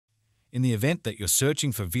In the event that you're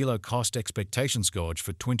searching for Velo cost expectations gauge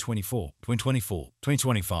for 2024,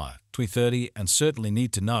 2025, 2030, and certainly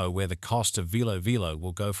need to know where the cost of Velo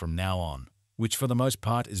will go from now on, which for the most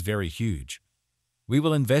part is very huge. We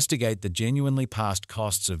will investigate the genuinely past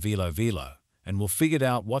costs of Velo, and we'll figure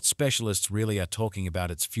out what specialists really are talking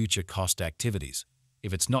about its future cost activities.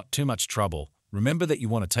 If it's not too much trouble, remember that you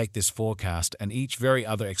want to take this forecast and each very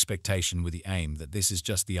other expectation with the aim that this is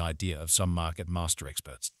just the idea of some market master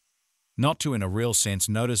experts. Not to in a real sense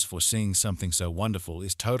notice foreseeing something so wonderful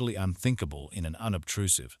is totally unthinkable in an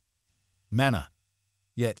unobtrusive manner.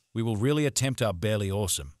 Yet, we will really attempt our barely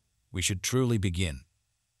awesome. We should truly begin.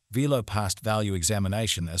 Velo past value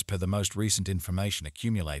examination as per the most recent information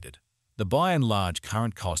accumulated. The by and large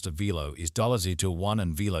current cost of Velo is $0.1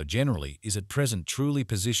 and Velo generally is at present truly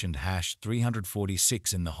positioned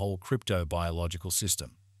 #346 in the whole crypto biological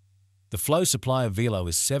system. The flow supply of Velo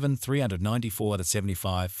is 7,394 to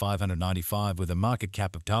 75,595 with a market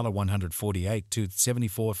cap of $148 to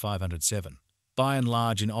 74,507, by and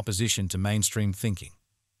large in opposition to mainstream thinking.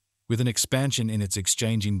 With an expansion in its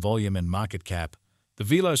exchanging volume and market cap, the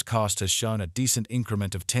Velo's cost has shown a decent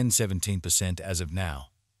increment of 10–17% as of now.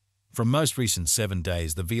 From most recent 7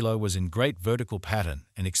 days, the Velo was in great vertical pattern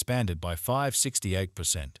and expanded by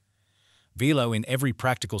 568%. Velo, in every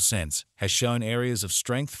practical sense, has shown areas of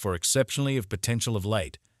strength for exceptionally of potential of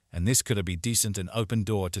late, and this could be decent an open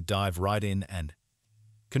door to dive right in and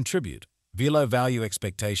contribute. Velo value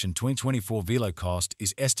expectation 2024 Velo cost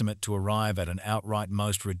is estimate to arrive at an outright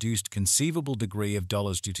most reduced conceivable degree of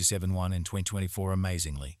 $271 in 2024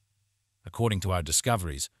 amazingly. According to our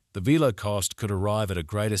discoveries, the Velo cost could arrive at a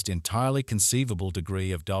greatest entirely conceivable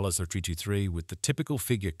degree of $323 with the typical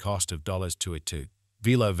figure cost of $282.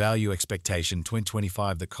 Velo value expectation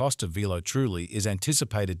 2025 the cost of Velo truly is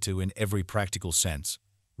anticipated to, in every practical sense,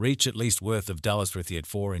 reach at least worth of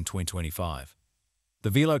 $384 in 2025. The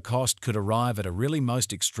Velo cost could arrive at a really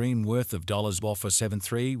most extreme worth of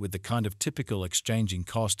 $1.473 with the kind of typical exchanging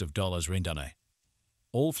cost of $rindane.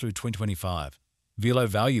 All through 2025. Velo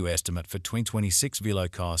value estimate for 2026 Velo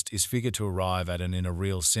cost is figured to arrive at an in a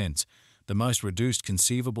real sense, the most reduced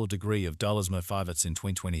conceivable degree of $5 in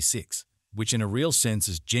 2026, which in a real sense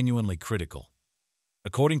is genuinely critical.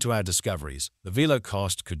 According to our discoveries, the Velo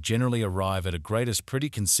cost could generally arrive at a greatest pretty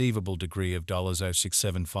conceivable degree of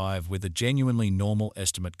 $0675 with a genuinely normal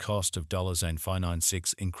estimate cost of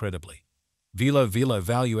 $596 incredibly. Velo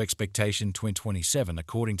value expectation 2027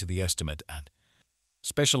 according to the estimate and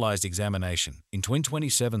specialized examination. In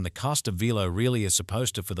 2027 the cost of Velo really is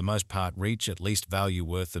supposed to for the most part reach at least value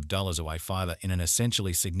worth of $5 in an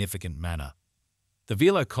essentially significant manner. The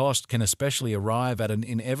Velo cost can especially arrive at an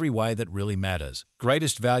in every way that really matters,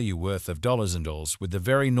 greatest value worth of $and with the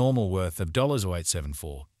very normal worth of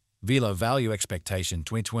 $0874. Velo value expectation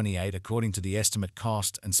 2028 according to the estimate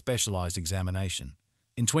cost and specialized examination.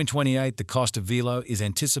 In 2028 the cost of Velo is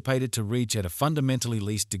anticipated to reach at a fundamentally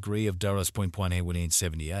least degree of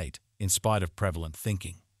 $0.78 in spite of prevalent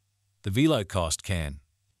thinking. The Velo cost can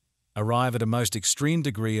arrive at a most extreme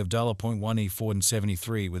degree of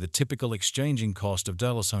 $0.1E473 with a typical exchanging cost of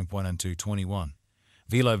 $7.1221.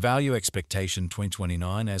 Velo value expectation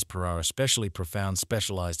 2029 as per our especially profound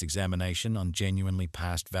specialized examination on genuinely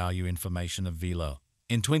past value information of Velo.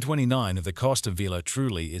 In 2029 the cost of Velo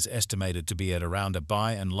truly is estimated to be at around a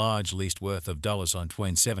by and large least worth of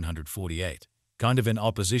 $748, kind of in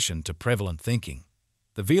opposition to prevalent thinking.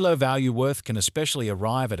 The Velo value worth can especially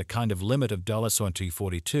arrive at a kind of limit of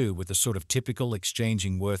 $242 with a sort of typical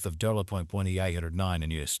exchanging worth of $0.1809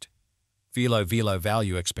 in used. Velo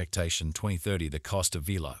value expectation 2030 the cost of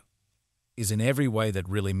Velo is in every way that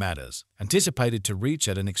really matters, anticipated to reach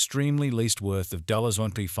at an extremely least worth of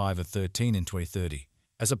 $1.513 in 2030,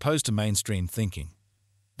 as opposed to mainstream thinking.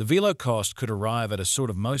 The Velo cost could arrive at a sort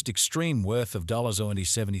of most extreme worth of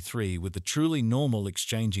 $0.73 with the truly normal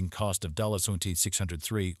exchanging cost of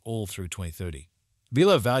 $0.603 all through 2030.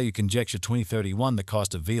 Velo value conjecture 2031 the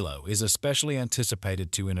cost of Velo is especially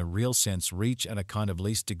anticipated to in a real sense reach at a kind of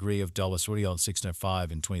least degree of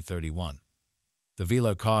 $605 in 2031. The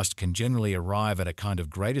Velo cost can generally arrive at a kind of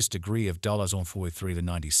greatest degree of $43 to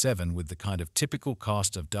 97 with the kind of typical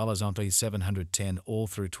cost of $710 all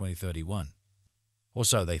through 2031. Or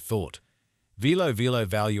so they thought. Velo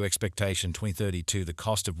value expectation 2032 the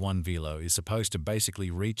cost of one Velo is supposed to basically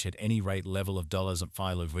reach at any rate level of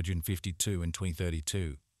 $52 in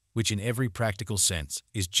 2032, which in every practical sense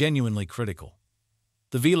is genuinely critical.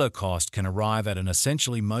 The Velo cost can arrive at an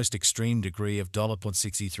essentially most extreme degree of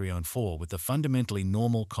 $63.04 with the fundamentally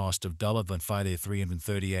normal cost of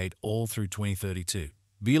 $338 all through 2032.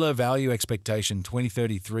 Velo value expectation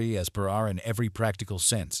 2033 as per our in every practical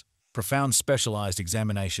sense Profound specialized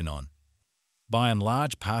examination on. By and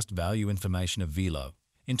large, past value information of Velo.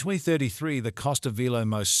 In 2033, the cost of Velo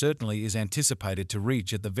most certainly is anticipated to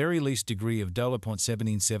reach at the very least degree of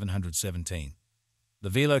 $1,717. The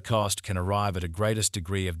Velo cost can arrive at a greatest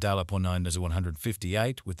degree of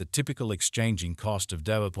 $158 with the typical exchanging cost of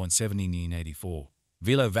 $1784.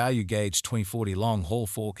 Velo value gauge 2040 long-haul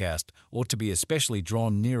forecast ought to be especially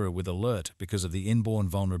drawn nearer with alert because of the inborn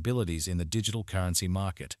vulnerabilities in the digital currency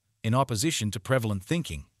market, in opposition to prevalent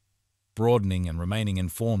thinking. Broadening and remaining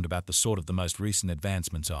informed about the sort of the most recent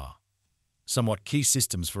advancements are somewhat key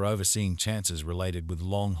systems for overseeing chances related with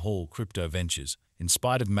long-haul crypto ventures, in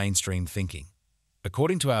spite of mainstream thinking.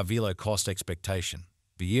 According to our Velo cost expectation,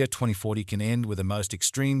 the year 2040 can end with a most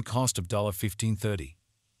extreme cost of $15.30,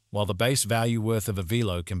 while the base value worth of a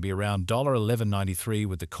Velo can be around $11.93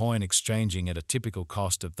 with the coin exchanging at a typical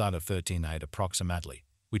cost of $13.8 approximately,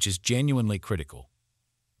 which is genuinely critical.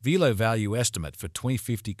 Velo value estimate for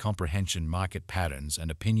 2050 comprehension market patterns and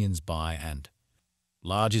opinions by and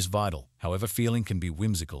large is vital, however feeling can be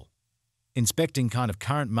whimsical. Inspecting kind of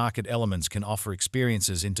current market elements can offer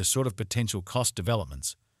experiences into sort of potential cost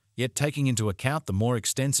developments, yet taking into account the more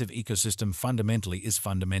extensive ecosystem fundamentally is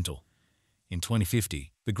fundamental. In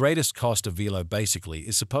 2050, the greatest cost of Velo basically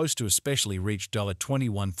is supposed to especially reach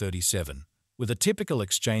 $21.37, with a typical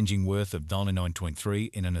exchanging worth of $9.23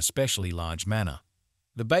 in an especially large manner.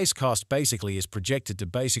 The base cost basically is projected to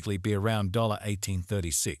basically be around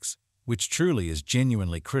 $18.36, which truly is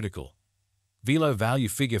genuinely critical. Velo value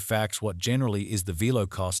figure facts. What generally is the Velo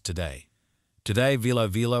cost today? Today,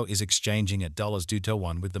 Velo is exchanging at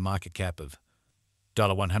 $2.1 with the market cap of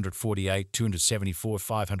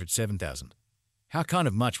 $148,274,507,000. How kind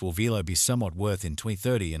of much will Velo be somewhat worth in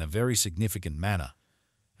 2030 in a very significant manner?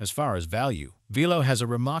 As far as value, Velo has a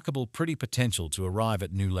remarkable pretty potential to arrive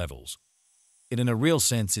at new levels. It in a real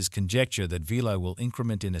sense is conjecture that Velo will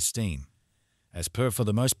increment in esteem. As per for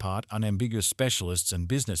the most part unambiguous specialists and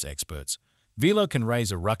business experts, Velo can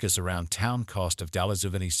raise a ruckus around town cost of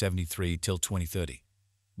 $73 till 2030.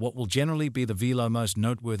 What will generally be the Velo most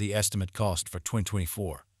noteworthy estimate cost for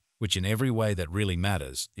 2024, which in every way that really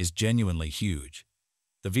matters, is genuinely huge.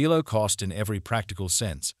 The Velo cost in every practical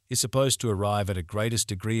sense is supposed to arrive at a greatest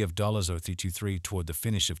degree of $0.323 toward the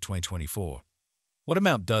finish of 2024. What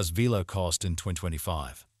amount does Velo cost in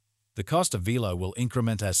 2025? The cost of Velo will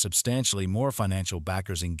increment as substantially more financial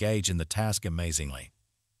backers engage in the task amazingly.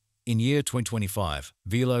 In year 2025,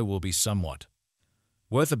 Velo will be somewhat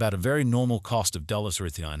worth about a very normal cost of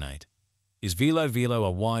 $3.38. Is Velo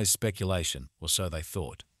a wise speculation, or so they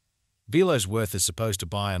thought? Velo's worth is supposed to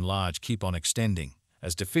by and large keep on extending,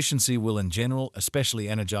 as deficiency will in general especially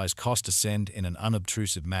energize cost ascend in an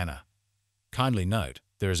unobtrusive manner. Kindly note,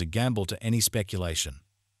 there is a gamble to any speculation.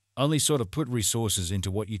 Only sort of put resources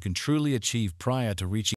into what you can truly achieve prior to reaching